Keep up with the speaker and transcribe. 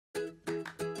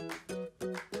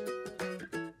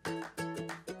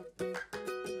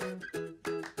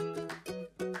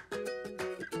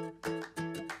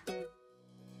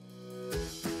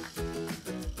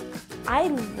I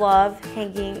love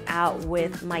hanging out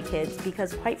with my kids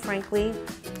because, quite frankly,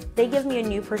 they give me a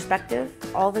new perspective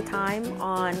all the time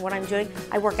on what I'm doing.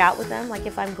 I work out with them. Like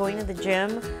if I'm going to the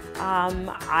gym,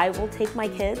 I will take my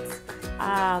kids.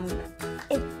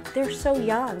 They're so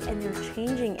young and they're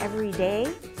changing every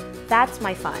day. That's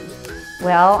my fun.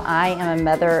 Well, I am a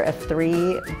mother of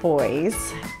 3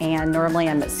 boys, and normally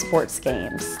I'm at sports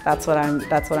games. That's what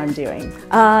I'm doing.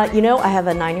 You know, I have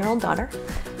a 9-year-old daughter,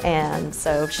 and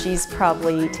so she's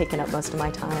probably taken up most of my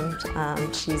time.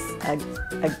 She's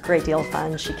a great deal of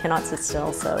fun. She cannot sit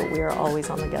still, so we are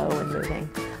always on the go and moving.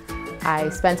 I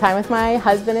spend time with my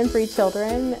husband and 3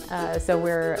 children, so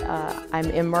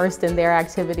I'm immersed in their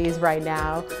activities right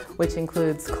now, which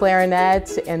includes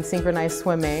clarinet and synchronized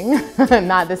swimming,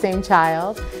 not the same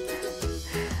child.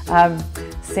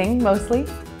 Sing mostly.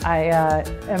 I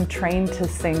am trained to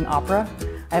sing opera.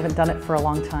 I haven't done it for a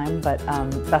long time, but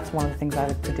that's one of the things I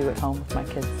like to do at home with my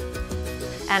kids.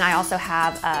 And I also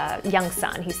have a young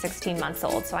son. He's 16 months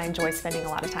old, so I enjoy spending a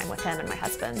lot of time with him and my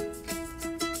husband.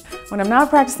 When I'm not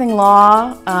practicing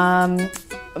law,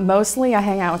 mostly I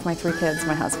hang out with my 3 kids,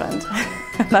 my husband.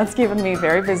 That's keeping me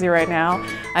very busy right now.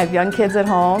 I have young kids at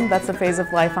home. That's the phase of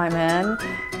life I'm in.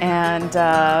 And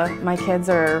my kids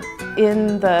are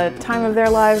in the time of their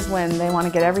lives when they want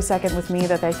to get every second with me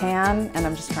that they can, and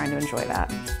I'm just trying to enjoy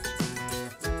that.